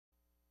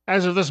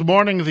As of this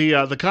morning,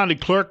 the county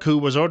clerk who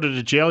was ordered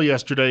to jail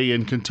yesterday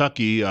in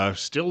Kentucky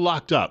still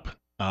locked up.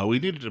 We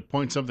needed to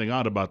point something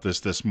out about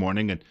this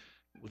morning, and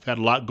we've had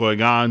a lot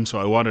going on, so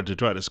I wanted to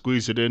try to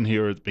squeeze it in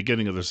here at the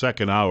beginning of the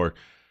second hour.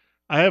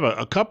 I have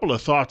a couple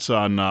of thoughts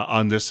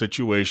on this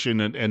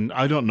situation, and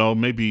I don't know,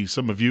 maybe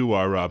some of you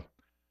are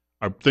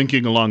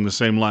thinking along the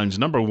same lines.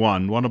 Number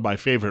one of my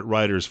favorite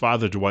writers,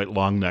 Father Dwight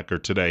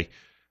Longnecker, today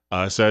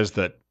says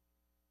that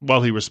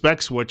while he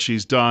respects what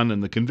she's done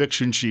and the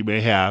conviction she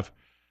may have,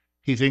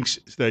 he thinks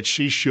that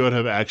she should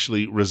have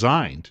actually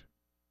resigned.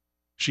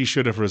 She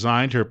should have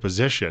resigned her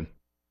position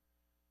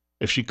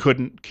if she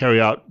couldn't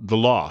carry out the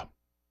law.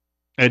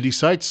 And he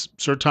cites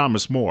Sir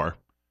Thomas More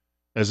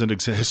as an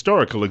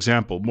historical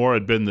example. More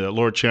had been the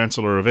Lord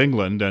Chancellor of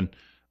England, and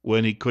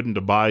when he couldn't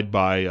abide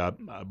by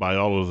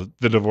all of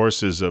the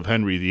divorces of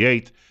Henry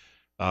VIII,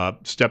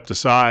 stepped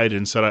aside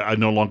and said, I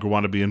no longer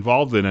want to be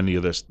involved in any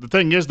of this. The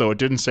thing is, though, it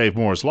didn't save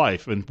More's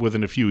life, and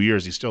within a few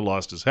years he still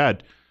lost his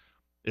head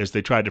as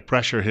they tried to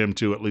pressure him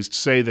to at least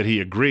say that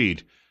he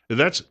agreed.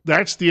 That's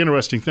the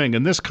interesting thing.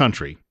 In this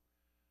country,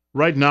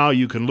 right now,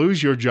 you can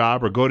lose your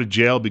job or go to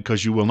jail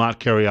because you will not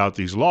carry out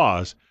these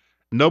laws.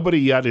 Nobody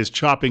yet is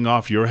chopping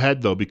off your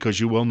head, though, because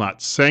you will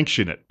not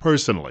sanction it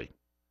personally.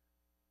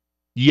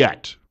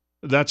 Yet.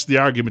 That's the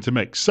argument to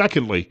make.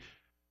 Secondly,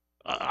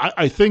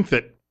 I think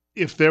that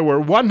if there were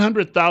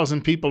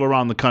 100,000 people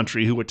around the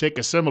country who would take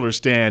a similar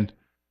stand,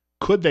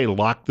 could they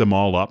lock them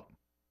all up?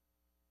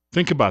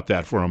 Think about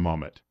that for a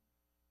moment.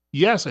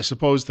 Yes, I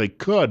suppose they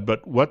could,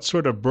 but what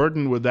sort of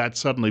burden would that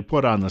suddenly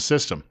put on the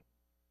system?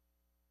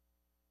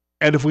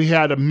 And if we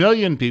had 1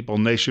 million people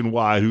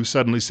nationwide who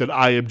suddenly said,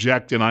 I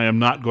object and I am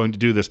not going to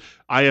do this,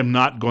 I am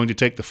not going to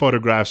take the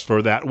photographs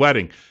for that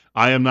wedding,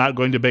 I am not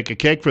going to bake a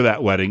cake for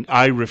that wedding,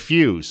 I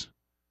refuse.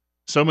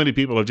 So many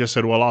people have just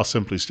said, well, I'll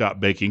simply stop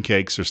baking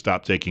cakes or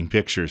stop taking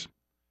pictures.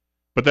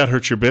 But that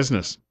hurts your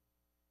business.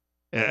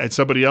 And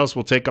somebody else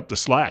will take up the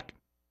slack.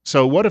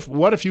 So what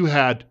if you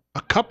had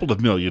a couple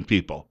of million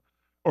people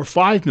or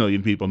 5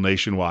 million people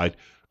nationwide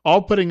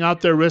all putting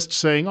out their wrists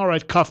saying, all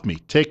right, cuff me,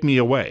 take me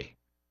away?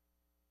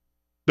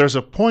 There's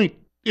a point,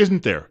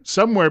 isn't there,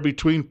 somewhere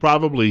between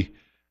probably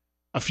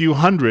a few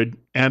hundred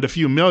and a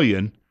few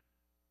million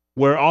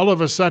where all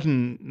of a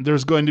sudden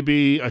there's going to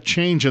be a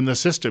change in the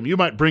system. You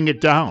might bring it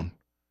down.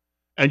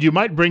 And you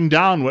might bring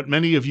down what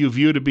many of you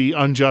view to be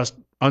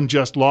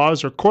unjust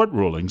laws or court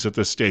rulings at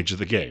this stage of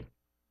the game.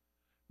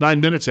 9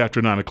 minutes after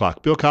 9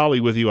 o'clock. Bill Colley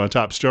with you on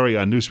Top Story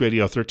on News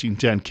Radio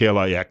 1310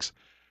 KLIX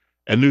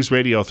and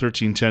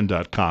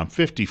newsradio1310.com.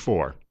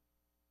 54.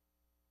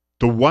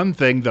 The one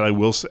thing that I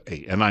will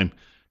say, and I'm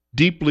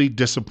deeply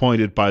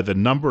disappointed by the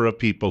number of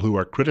people who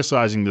are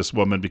criticizing this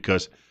woman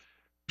because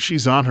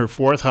she's on her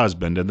fourth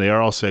husband, and they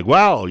are all saying,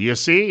 well, you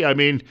see, I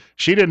mean,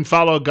 she didn't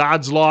follow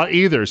God's law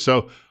either,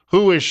 so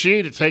who is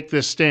she to take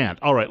this stand?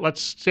 All right,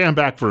 let's stand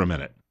back for a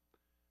minute.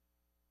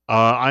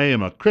 I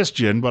am a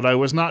Christian, but I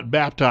was not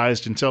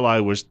baptized until I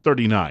was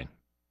 39.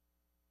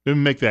 Let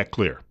me make that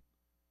clear.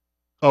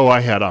 Oh,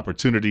 I had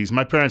opportunities.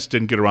 My parents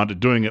didn't get around to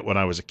doing it when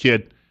I was a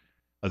kid.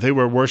 They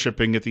were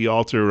worshiping at the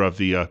altar of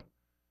the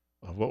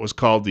of what was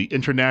called the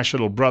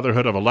International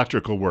Brotherhood of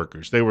Electrical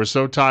Workers. They were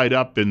so tied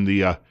up in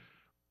the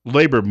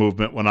labor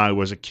movement when I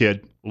was a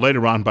kid.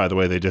 Later on, by the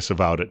way, they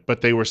disavowed it.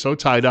 But they were so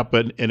tied up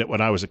in it when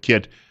I was a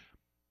kid,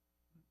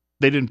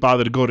 they didn't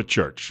bother to go to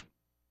church.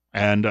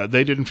 And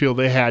they didn't feel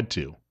they had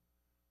to.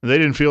 They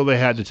didn't feel they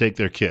had to take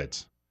their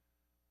kids.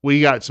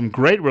 We got some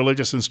great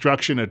religious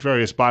instruction at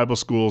various Bible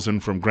schools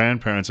and from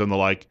grandparents and the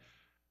like.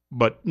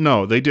 But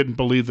no, they didn't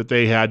believe that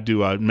they had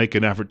to make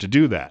an effort to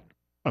do that.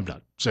 I'm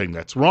not saying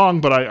that's wrong,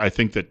 but I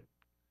think that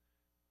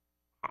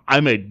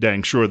I made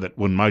dang sure that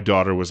when my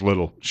daughter was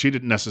little, she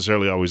didn't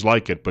necessarily always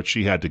like it, but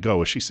she had to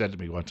go. As she said to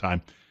me one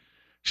time,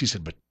 she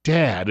said, but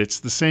Dad, it's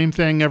the same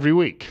thing every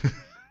week.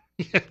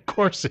 Yeah, of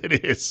course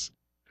it is.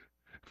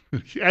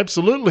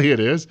 Absolutely it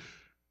is.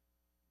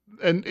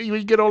 And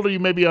you get older, you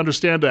maybe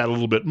understand that a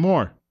little bit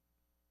more.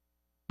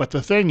 But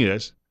the thing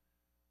is,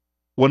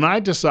 when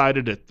I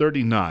decided at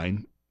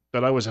 39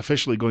 that I was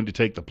officially going to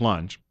take the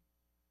plunge,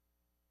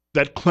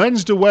 that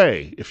cleansed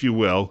away, if you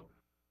will,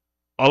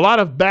 a lot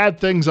of bad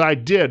things I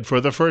did for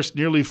the first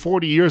nearly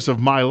 40 years of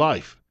my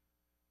life.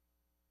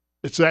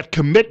 It's that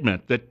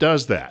commitment that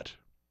does that.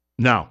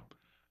 Now,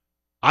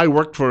 I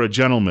worked for a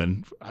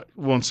gentleman. I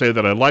won't say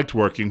that I liked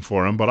working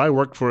for him, but I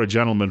worked for a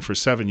gentleman for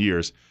 7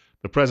 years.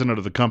 The president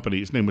of the company,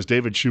 his name was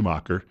David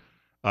Schumacher.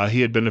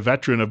 He had been a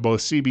veteran of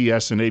both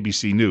CBS and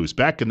ABC News.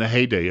 Back in the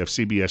heyday of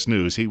CBS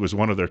News, he was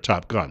one of their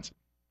top guns.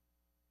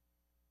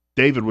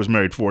 David was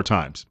married 4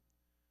 times.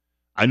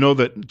 I know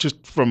that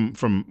just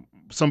from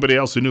somebody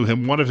else who knew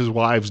him, one of his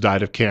wives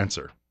died of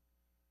cancer.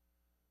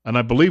 And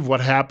I believe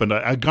what happened,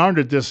 I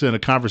garnered this in a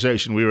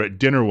conversation. We were at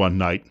dinner one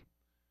night,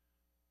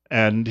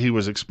 and he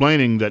was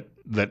explaining that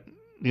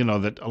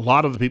a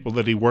lot of the people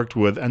that he worked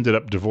with ended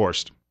up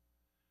divorced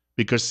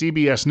because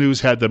CBS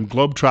News had them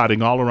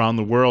globetrotting all around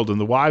the world, and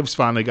the wives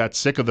finally got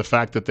sick of the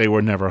fact that they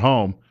were never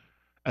home,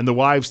 and the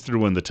wives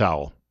threw in the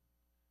towel.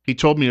 He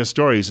told me a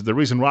story. He said the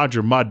reason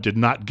Roger Mudd did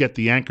not get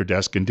the anchor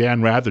desk and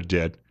Dan Rather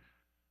did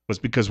was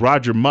because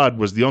Roger Mudd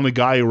was the only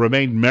guy who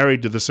remained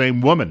married to the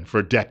same woman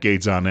for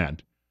decades on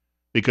end.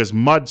 Because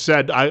Mudd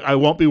said, I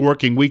won't be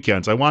working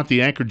weekends. I want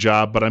the anchor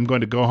job, but I'm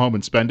going to go home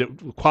and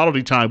spend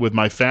quality time with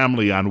my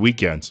family on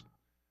weekends.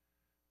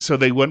 So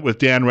they went with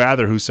Dan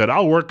Rather, who said,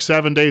 I'll work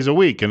 7 days a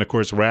week. And of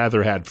course,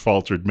 Rather had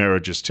faltered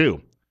marriages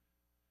too.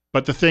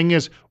 But the thing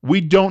is, we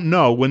don't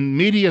know. When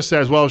media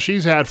says, well,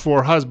 she's had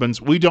 4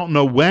 husbands, we don't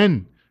know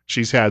when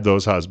she's had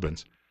those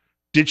husbands.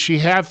 Did she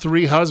have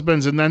 3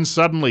 husbands and then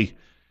suddenly,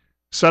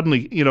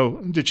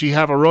 did she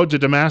have a road to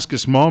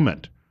Damascus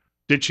moment?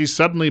 Did she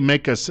suddenly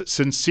make a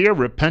sincere,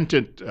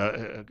 repentant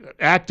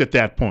act at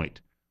that point?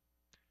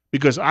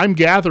 Because I'm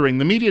gathering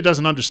the media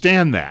doesn't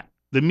understand that.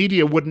 The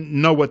media wouldn't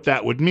know what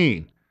that would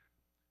mean.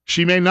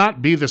 She may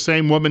not be the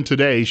same woman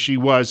today she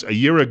was a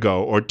year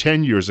ago or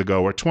 10 years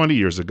ago or 20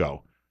 years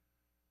ago.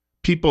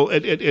 People,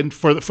 and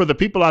for the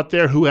people out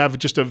there who have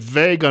just a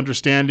vague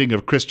understanding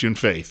of Christian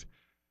faith,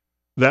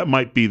 that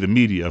might be the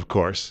media, of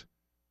course.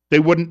 They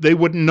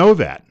wouldn't know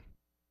that.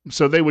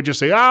 So they would just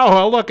say, oh,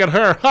 well, look at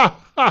her, ha,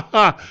 ha,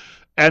 ha.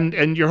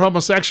 And your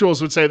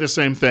homosexuals would say the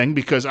same thing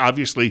because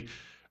obviously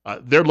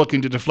they're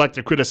looking to deflect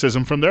the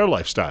criticism from their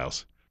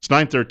lifestyles. It's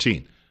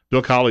 9:13.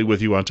 Bill Colley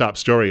with you on Top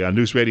Story on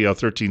News Radio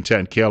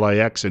 1310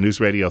 KLIX and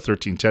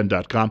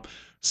newsradio1310.com.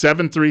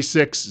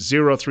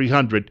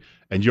 736-0300,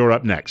 and you're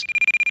up next.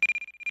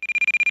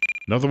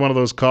 Another one of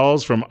those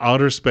calls from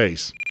outer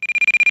space.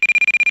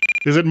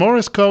 Is it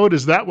Morse code?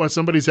 Is that what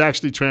somebody's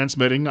actually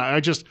transmitting? I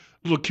just a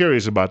little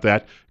curious about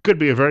that. Could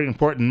be a very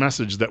important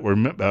message that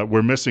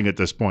we're missing at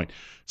this point.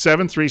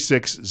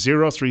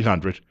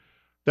 736-0300.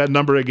 That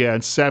number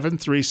again,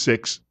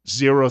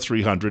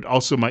 736-0300.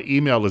 Also, my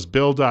email is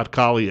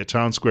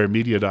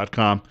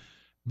bill.colley@townsquaremedia.com,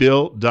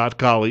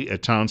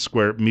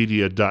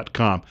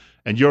 bill.colley@townsquaremedia.com.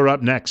 And you're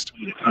up next.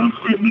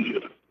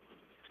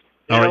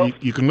 All right,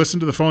 you can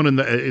listen to the phone, and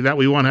that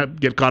we want to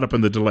get caught up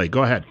in the delay.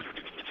 Go ahead.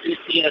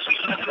 Yes,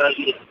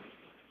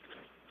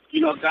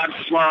 God's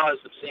law is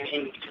the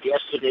same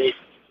yesterday,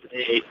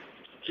 today,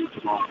 and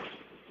tomorrow.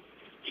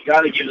 You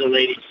got to give the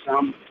ladies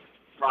some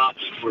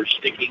props for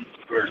sticking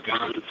to her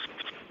guns.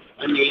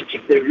 I mean,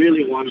 if they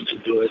really wanted to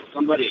do it,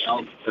 somebody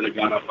else could have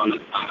got up on the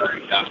counter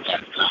and got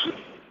that done.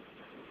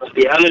 But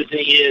the other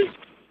thing is,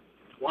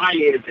 why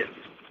is it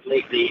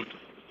lately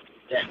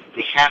that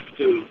they have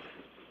to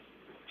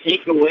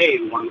take away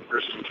one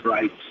person's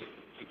rights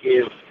to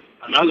give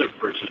another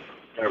person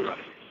their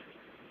rights?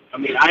 I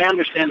mean, I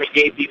understand the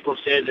gay people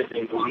said that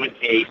they want a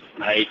case.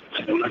 I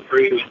don't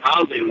agree with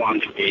how they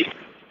want the case,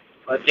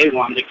 but they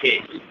want the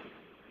case.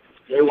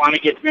 They want to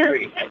get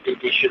married. I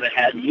think they should have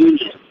had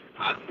union,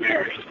 not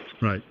marriage.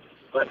 Right.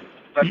 But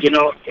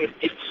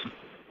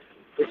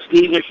it's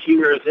neither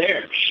here or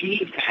there.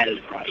 She has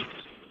rights,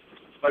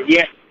 but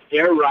yet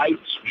their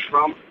rights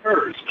trump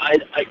hers.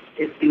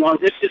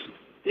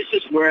 This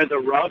is where the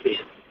rub is.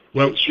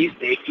 Well, and she's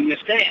taking a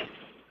stand.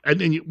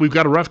 And we've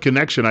got a rough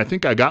connection. I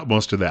think I got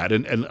most of that.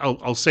 And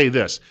I'll say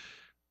this.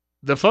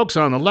 The folks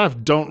on the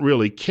left don't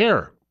really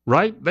care,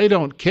 right? They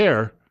don't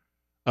care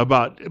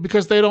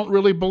because they don't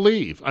really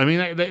believe. I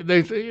mean,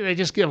 they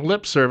just give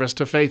lip service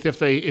to faith if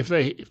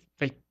they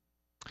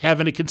have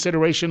any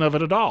consideration of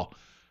it at all.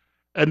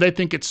 And they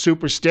think it's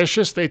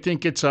superstitious. They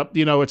think it's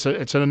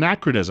it's an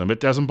anachronism. It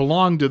doesn't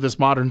belong to this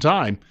modern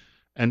time.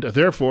 And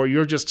therefore,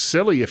 you're just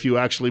silly if you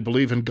actually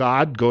believe in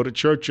God, go to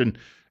church and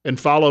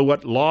follow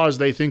what laws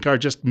they think are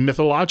just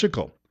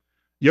mythological.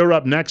 You're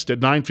up next at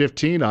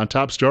 9:15 on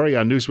Top Story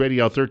on News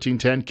Radio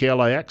 1310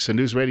 KLIX and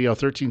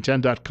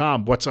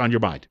newsradio1310.com. What's on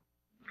your mind?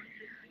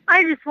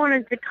 I just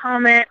wanted to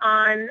comment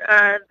on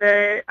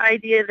the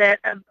idea that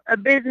a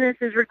business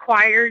is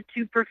required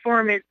to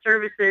perform its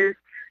services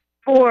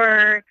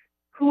for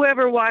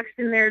whoever walks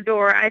in their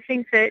door. I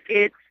think that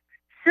it's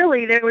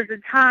silly. There was a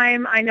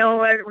time, I know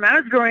when I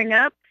was growing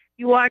up,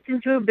 you walked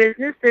into a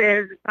business that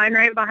has a sign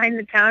right behind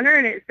the counter,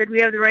 and it said we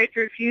have the right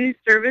to refuse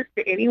service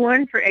to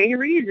anyone for any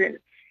reason.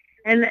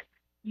 And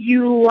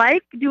you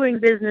like doing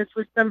business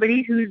with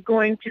somebody who's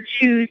going to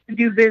choose to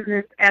do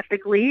business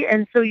ethically,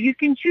 and so you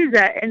can choose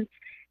that. And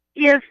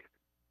if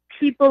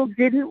people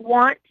didn't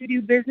want to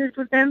do business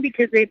with them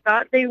because they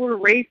thought they were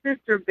racist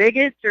or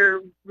bigots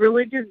or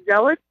religious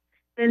zealots,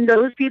 then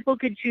those people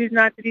could choose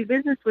not to do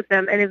business with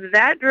them. And if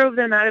that drove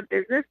them out of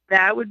business,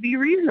 that would be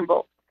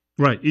reasonable.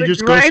 Right. You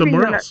just go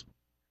somewhere else.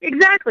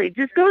 Exactly.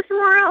 Just go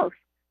somewhere else.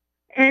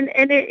 And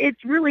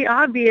it's really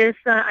obvious.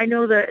 I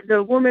know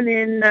the woman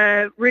in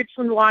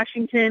Richland,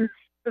 Washington,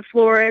 the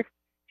florist,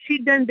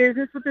 she'd done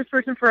business with this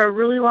person for a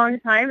really long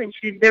time, and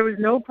there was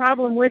no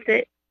problem with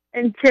it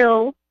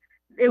until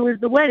it was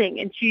the wedding.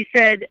 And she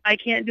said, I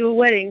can't do a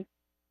wedding.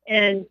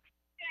 And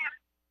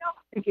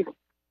thank you.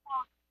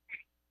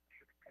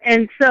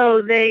 And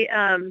so they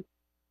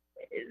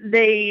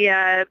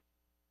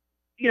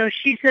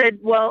she said,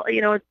 well,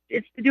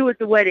 it's to do with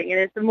the wedding,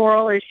 and it's a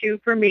moral issue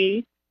for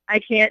me. I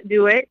can't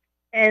do it.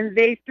 And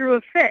they threw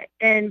a fit.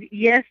 And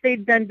yes,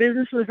 they'd done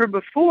business with her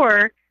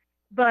before,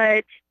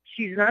 but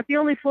she's not the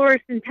only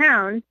florist in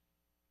town.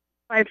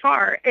 by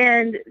far.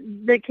 And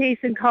the case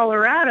in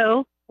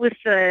Colorado with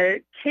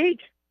the cake,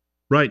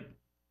 Right.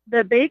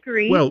 the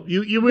bakery, Well,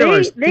 you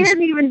realize they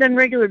hadn't even done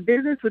regular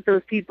business with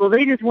those people.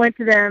 They just went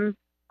to them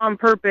on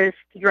purpose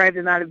to drive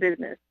them out of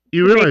business.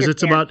 You realize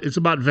it's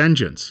about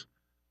vengeance.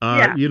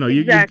 Yeah,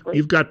 exactly.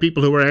 You've got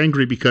people who are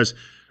angry because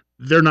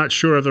they're not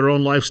sure of their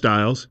own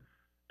lifestyles,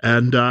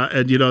 and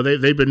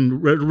they've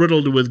been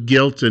riddled with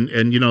guilt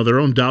and their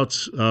own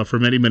doubts for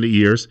many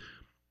years.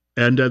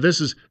 And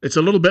it's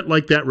a little bit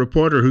like that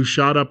reporter who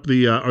shot up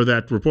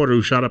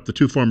the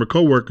two former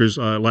coworkers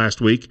last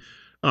week.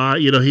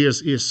 He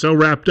is so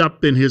wrapped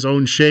up in his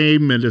own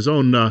shame and his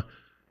own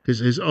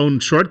his own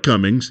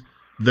shortcomings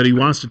that he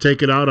wants to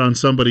take it out on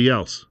somebody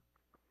else.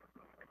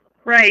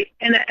 Right,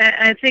 and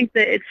I think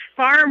that it's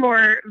far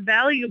more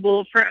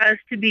valuable for us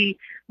to be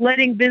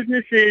letting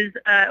businesses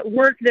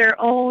work their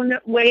own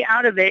way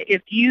out of it.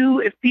 If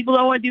people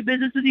don't want to do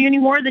business with you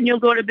anymore, then you'll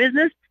go to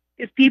business.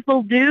 If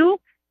people do,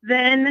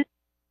 then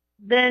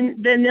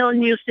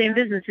you'll stay in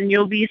business and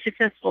you'll be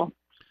successful.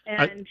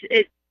 And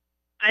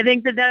I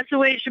think that's the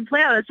way it should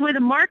play out. That's the way the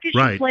market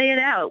should play it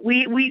out.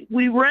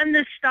 We run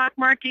this stock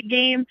market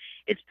game.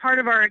 It's part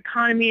of our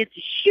economy. It's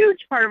a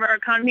huge part of our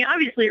economy.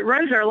 Obviously, it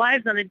runs our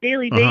lives on a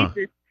daily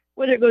basis,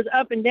 whether it goes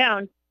up and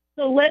down.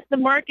 So let the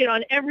market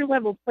on every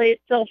level play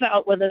itself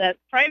out, whether that's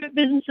private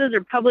businesses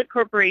or public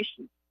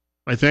corporations.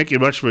 I thank you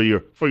much for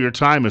your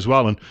time as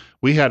well. And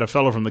we had a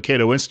fellow from the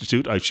Cato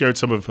Institute. I shared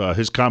some of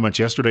his comments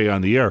yesterday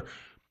on the air,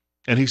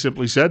 and he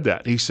simply said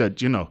that. He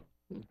said,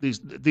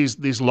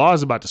 these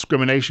laws about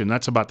discrimination,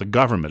 that's about the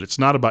government. It's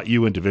not about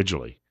you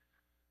individually.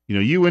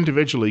 You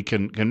individually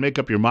can make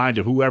up your mind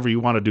of whoever you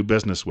want to do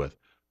business with.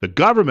 The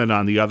government,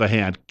 on the other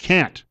hand,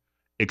 can't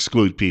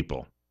exclude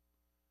people.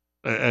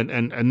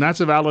 And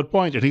that's a valid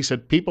point. And he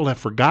said people have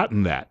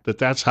forgotten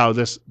that's how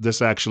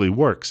this actually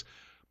works.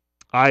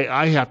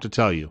 I have to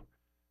tell you,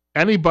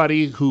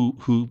 anybody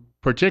who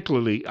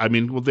particularly,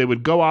 they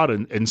would go out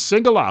and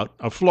single out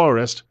a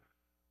florist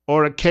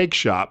or a cake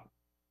shop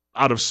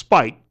out of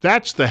spite.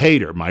 That's the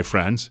hater, my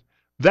friends.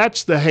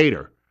 That's the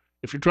hater.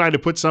 If you're trying to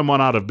put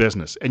someone out of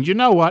business. And you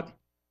know what?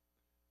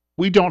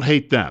 We don't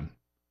hate them.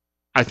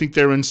 I think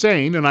they're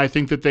insane, and I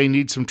think that they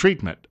need some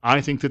treatment.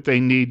 I think that they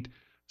need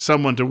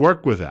someone to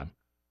work with them.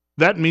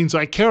 That means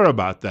I care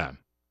about them.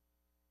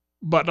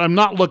 But I'm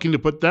not looking to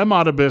put them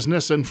out of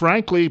business, and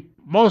frankly,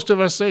 most of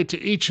us say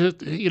to each,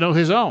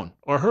 his own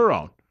or her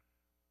own.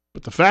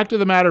 But the fact of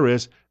the matter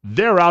is,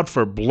 they're out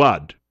for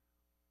blood.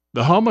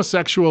 The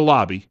homosexual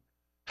lobby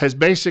has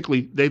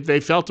basically, they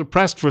felt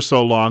oppressed for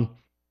so long,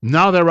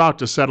 now they're out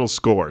to settle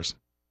scores.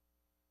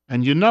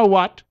 And you know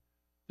what?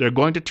 They're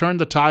going to turn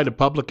the tide of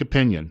public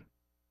opinion.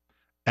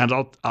 And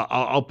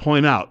I'll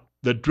point out,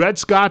 the Dred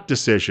Scott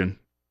decision,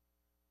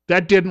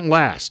 that didn't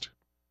last.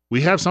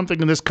 We have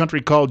something in this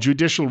country called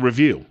judicial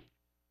review.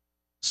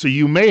 So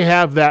you may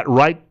have that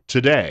right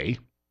today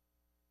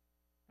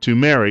to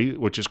marry,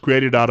 which is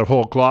created out of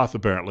whole cloth,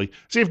 apparently.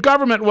 See, if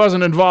government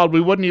wasn't involved,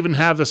 we wouldn't even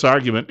have this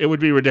argument. It would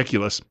be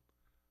ridiculous.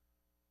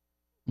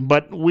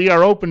 But we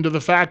are open to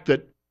the fact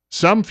that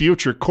some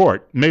future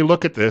court may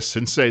look at this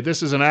and say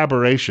this is an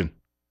aberration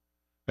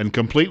and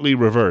completely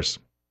reverse.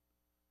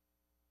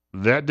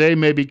 That day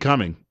may be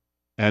coming,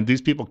 and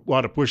these people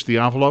want to push the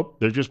envelope.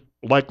 They're just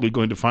likely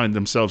going to find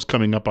themselves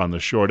coming up on the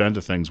short end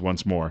of things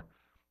once more.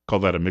 Call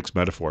that a mixed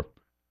metaphor.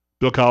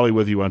 Bill Colley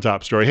with you on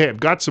Top Story. Hey,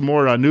 I've got some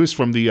more news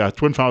from the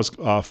Twin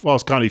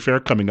Falls County Fair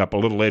coming up a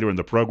little later in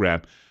the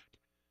program.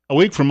 A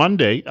week from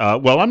Monday,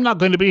 I'm not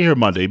going to be here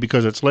Monday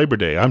because it's Labor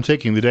Day. I'm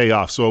taking the day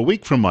off. So a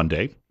week from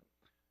Monday,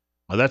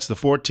 that's the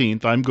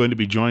 14th, I'm going to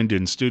be joined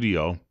in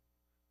studio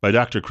by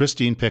Dr.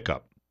 Christine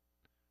Pickup.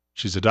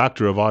 She's a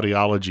doctor of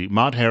audiology,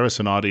 Mount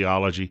Harrison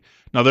Audiology.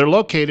 Now, they're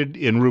located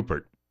in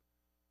Rupert.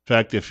 In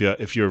fact,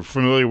 if you're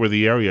familiar with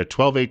the area,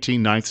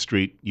 1218 9th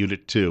Street,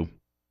 Unit 2.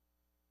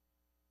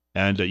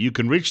 And you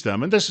can reach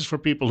them. And this is for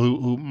people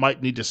who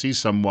might need to see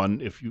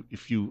someone.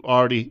 If you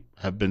already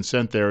have been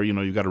sent there,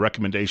 you got a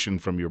recommendation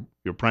from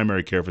your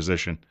primary care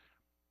physician,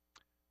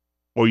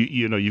 or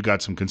you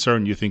got some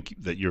concern. You think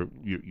that you're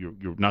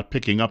not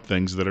picking up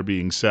things that are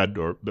being said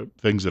or the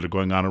things that are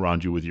going on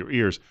around you with your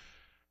ears.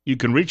 You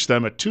can reach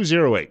them at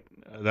 208.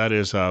 That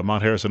is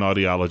Mount Harrison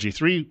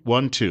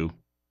Audiology,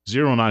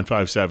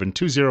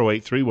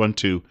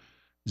 312-0957,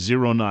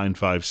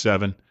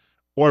 208-312-0957,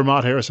 or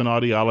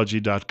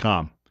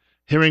MountHarrisonAudiology.com.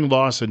 Hearing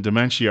loss and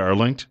dementia are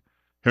linked.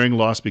 Hearing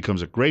loss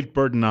becomes a great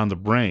burden on the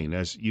brain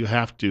as you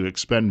have to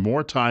expend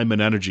more time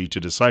and energy to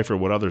decipher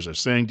what others are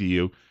saying to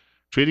you.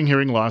 Treating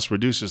hearing loss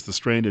reduces the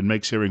strain and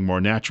makes hearing more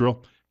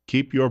natural.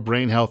 Keep your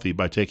brain healthy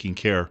by taking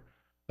care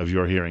of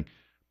your hearing.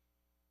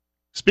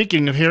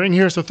 Speaking of hearing,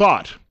 here's a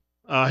thought.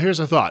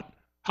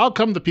 How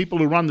come the people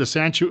who run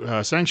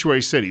the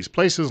sanctuary cities,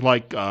 places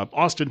like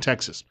Austin,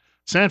 Texas,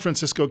 San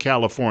Francisco,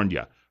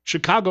 California,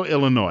 Chicago,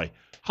 Illinois,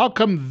 how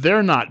come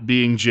they're not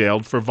being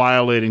jailed for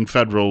violating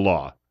federal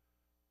law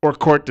or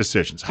court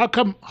decisions? How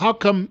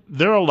come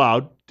they're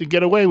allowed to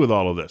get away with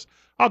all of this?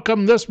 How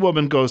come this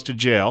woman goes to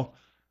jail,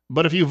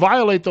 but if you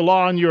violate the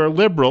law and you're a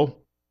liberal,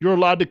 you're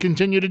allowed to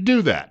continue to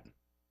do that?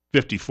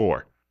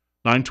 54.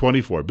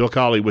 924. Bill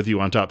Colley with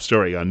you on Top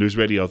Story on News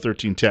Radio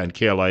 1310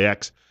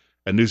 KLIX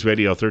and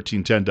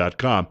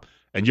newsradio1310.com.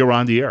 And you're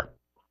on the air.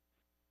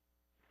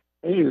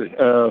 Hey,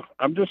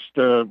 I'm just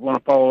want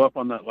to follow up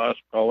on that last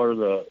caller.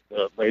 The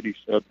lady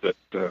said that,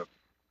 if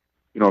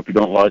you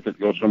don't like it,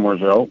 go somewhere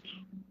else.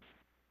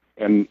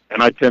 And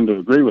I tend to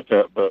agree with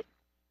that. But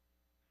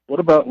what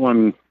about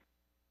when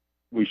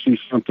we see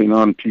something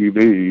on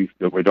TV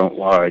that we don't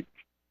like?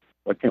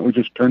 Why can't we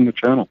just turn the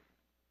channel?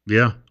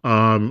 Yeah.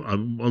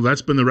 Well,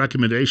 that's been the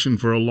recommendation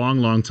for a long,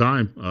 long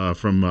time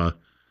from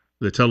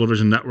the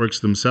television networks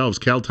themselves.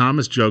 Cal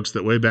Thomas jokes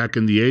that way back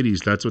in the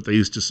 80s, that's what they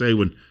used to say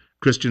when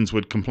Christians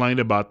would complain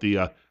about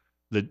the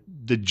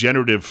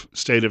degenerative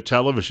state of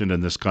television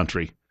in this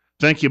country.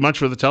 Thank you much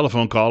for the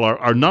telephone call.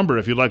 Our number,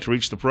 if you'd like to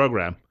reach the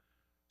program,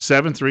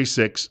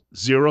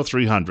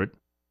 736-0300,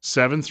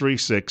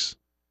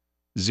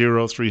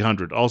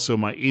 736-0300. Also,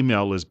 my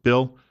email is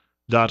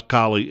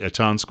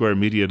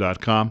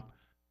bill.colley@townsquaremedia.com,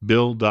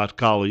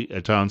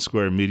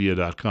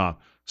 bill.colley@townsquaremedia.com.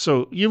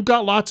 So you've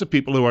got lots of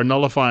people who are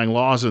nullifying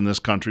laws in this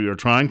country, or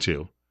trying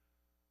to.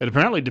 It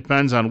apparently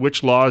depends on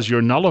which laws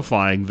you're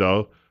nullifying,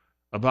 though,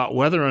 about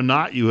whether or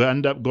not you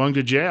end up going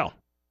to jail.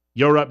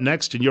 You're up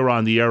next, and you're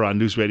on the air on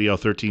News Radio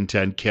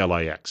 1310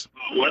 KLIX.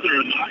 Whether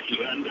or not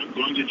you end up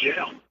going to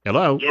jail.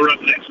 Hello. You're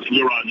up next, and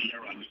you're on the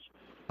air on News.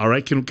 All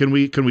right. Can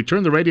we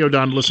turn the radio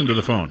down and listen to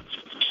the phone?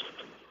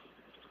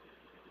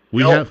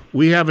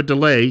 We have a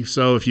delay,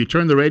 so if you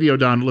turn the radio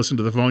down and listen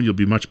to the phone, you'll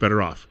be much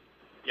better off.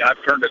 Yeah,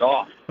 I've turned it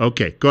off.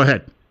 Okay, go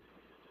ahead.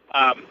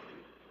 On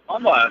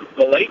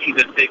the lady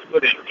that they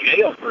put in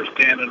jail for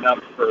standing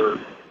up for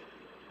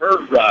her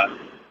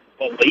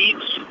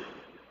beliefs,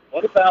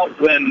 what about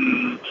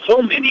when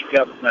so many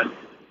government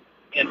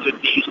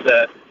entities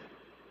that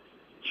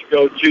you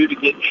go to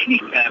get any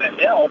kind of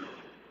help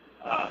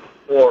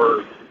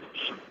or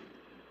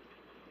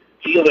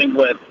dealing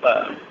with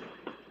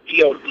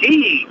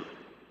DOT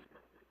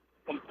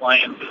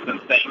compliances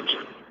and things?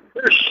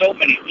 There's so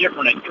many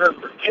different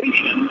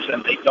interpretations,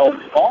 and they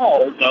don't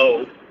all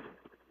know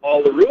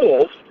all the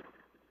rules.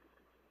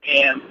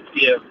 And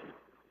if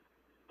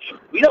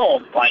we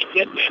don't like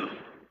it, and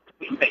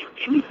we make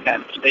any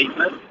kind of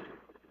statement,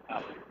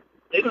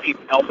 they don't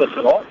even help us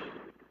at all.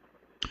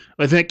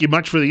 I thank you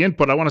much for the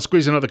input. I want to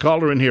squeeze another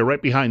caller in here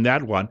right behind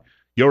that one.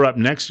 You're up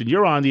next, and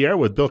you're on the air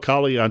with Bill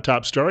Colley on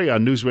Top Story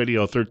on News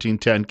Radio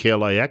 1310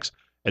 KLIX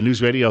and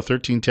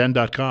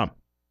newsradio1310.com.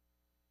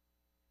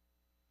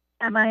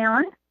 Am I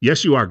on?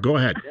 Yes, you are. Go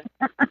ahead.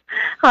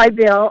 Hi,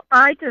 Bill.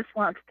 I just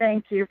want to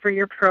thank you for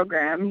your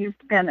program. You've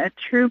been a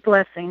true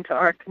blessing to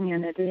our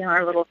community in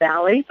our little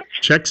valley.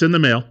 Checks in the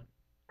mail.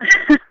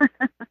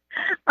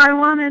 I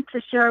wanted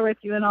to share with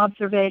you an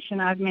observation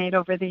I've made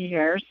over the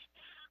years.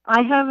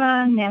 I have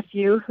a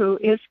nephew who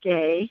is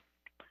gay.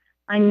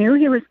 I knew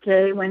he was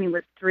gay when he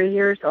was 3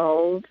 years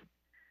old.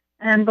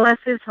 And bless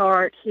his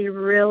heart, he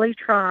really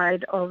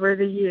tried over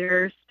the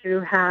years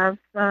to have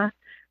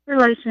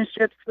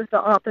relationships with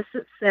the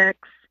opposite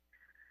sex.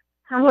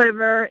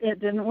 However, it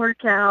didn't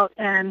work out,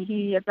 and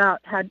he about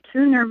had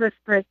 2 nervous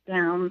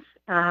breakdowns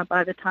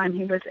by the time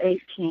he was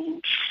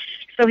 18.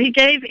 So he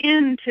gave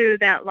in to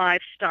that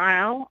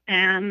lifestyle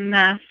and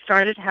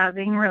started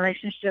having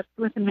relationships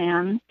with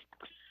men.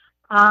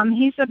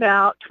 He's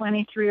about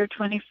 23 or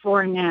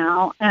 24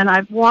 now, and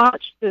I've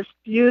watched this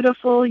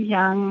beautiful,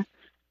 young,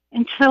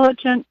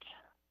 intelligent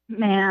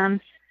man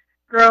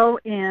grow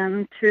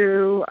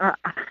into,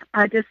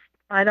 I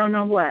don't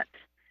know what.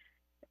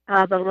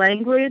 The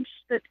language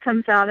that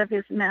comes out of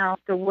his mouth,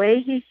 the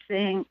way he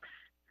thinks.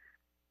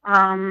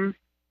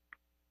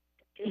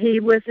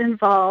 He was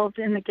involved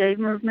in the gay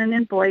movement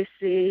in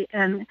Boise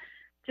and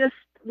just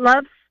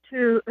loves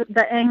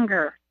the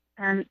anger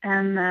and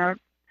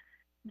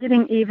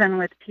getting even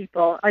with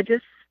people. I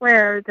just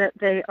swear that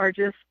they are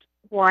just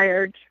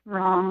wired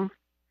wrong,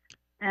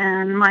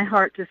 and my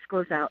heart just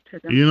goes out to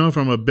them. You know,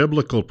 from a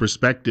biblical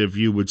perspective,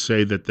 you would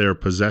say that they're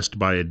possessed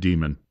by a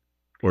demon.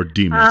 Or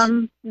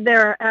demons.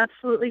 There are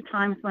absolutely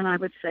times when I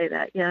would say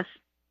that, yes.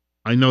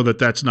 I know that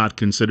that's not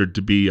considered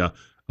to be a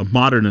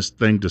modernist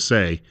thing to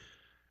say,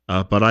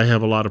 but I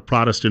have a lot of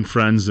Protestant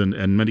friends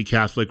and many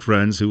Catholic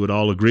friends who would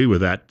all agree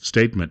with that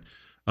statement.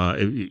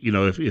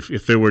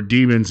 If there were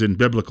demons in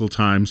biblical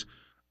times,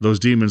 those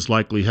demons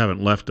likely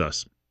haven't left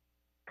us.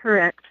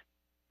 Correct.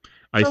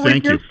 I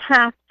thank you. We just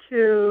have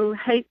to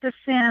hate the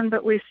sin,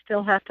 but we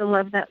still have to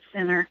love that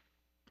sinner.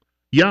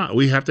 Yeah,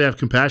 we have to have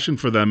compassion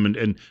for them,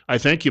 and I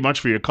thank you much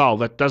for your call.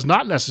 That does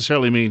not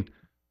necessarily mean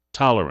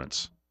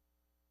tolerance.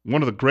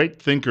 One of the great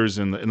thinkers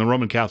in the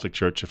Roman Catholic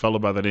Church, a fellow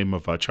by the name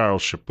of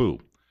Charles Chaput.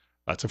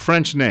 That's a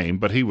French name,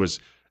 but his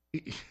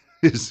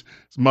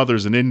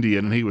mother's an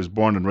Indian, and he was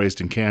born and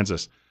raised in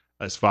Kansas.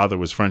 His father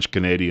was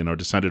French-Canadian or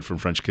descended from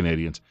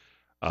French-Canadians.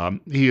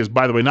 He is,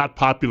 by the way, not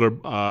popular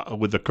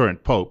with the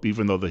current Pope,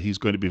 even though he's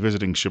going to be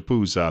visiting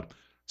Chaput's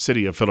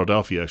city of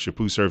Philadelphia.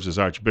 Chaput serves as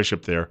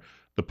Archbishop there.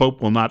 The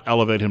Pope will not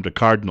elevate him to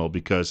Cardinal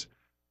because,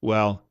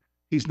 well,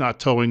 he's not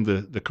towing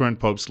the current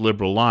Pope's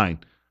liberal line.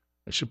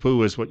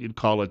 Chaput is what you'd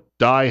call a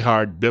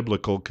die-hard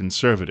biblical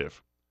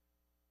conservative.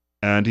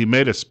 And he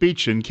made a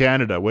speech in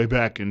Canada way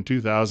back in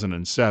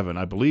 2007.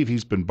 I believe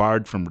he's been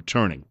barred from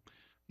returning.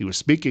 He was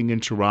speaking in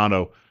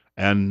Toronto,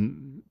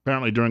 and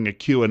apparently during a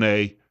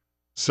Q&A,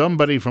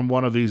 somebody from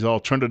one of these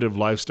alternative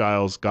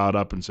lifestyles got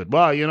up and said,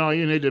 well, you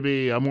need to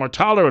be more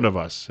tolerant of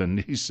us. And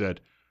he said,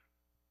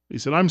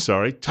 I'm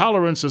sorry,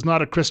 tolerance is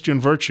not a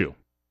Christian virtue.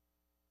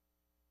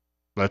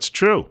 That's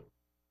true.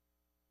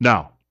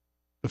 Now,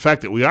 the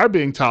fact that we are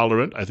being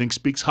tolerant, I think,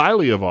 speaks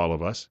highly of all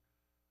of us.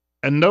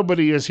 And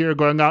nobody is here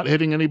going out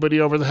hitting anybody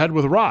over the head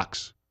with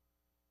rocks.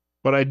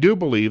 But I do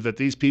believe that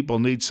these people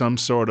need some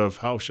sort of,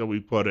 how shall we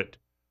put it,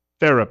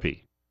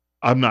 therapy.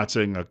 I'm not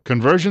saying a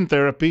conversion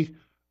therapy.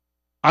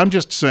 I'm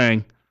just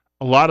saying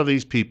a lot of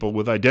these people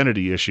with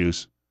identity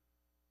issues,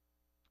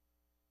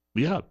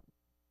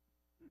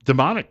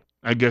 demonic,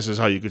 I guess is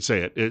how you could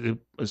say it.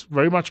 It's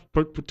very much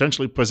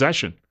potentially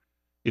possession.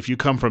 If you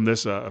come from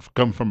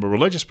a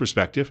religious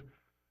perspective.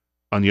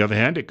 On the other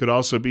hand, it could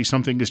also be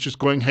something that's just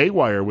going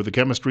haywire with the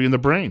chemistry in the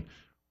brain.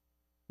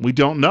 We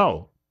don't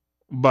know.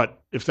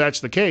 But if that's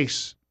the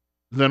case,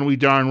 then we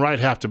darn right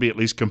have to be at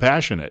least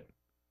compassionate.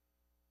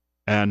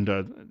 And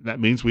that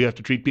means we have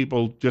to treat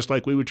people just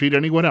like we would treat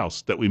anyone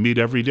else that we meet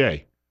every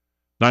day.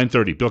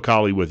 9:30, Bill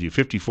Colley with you,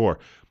 54.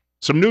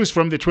 Some news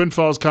from the Twin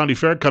Falls County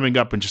Fair coming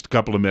up in just a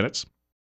couple of minutes.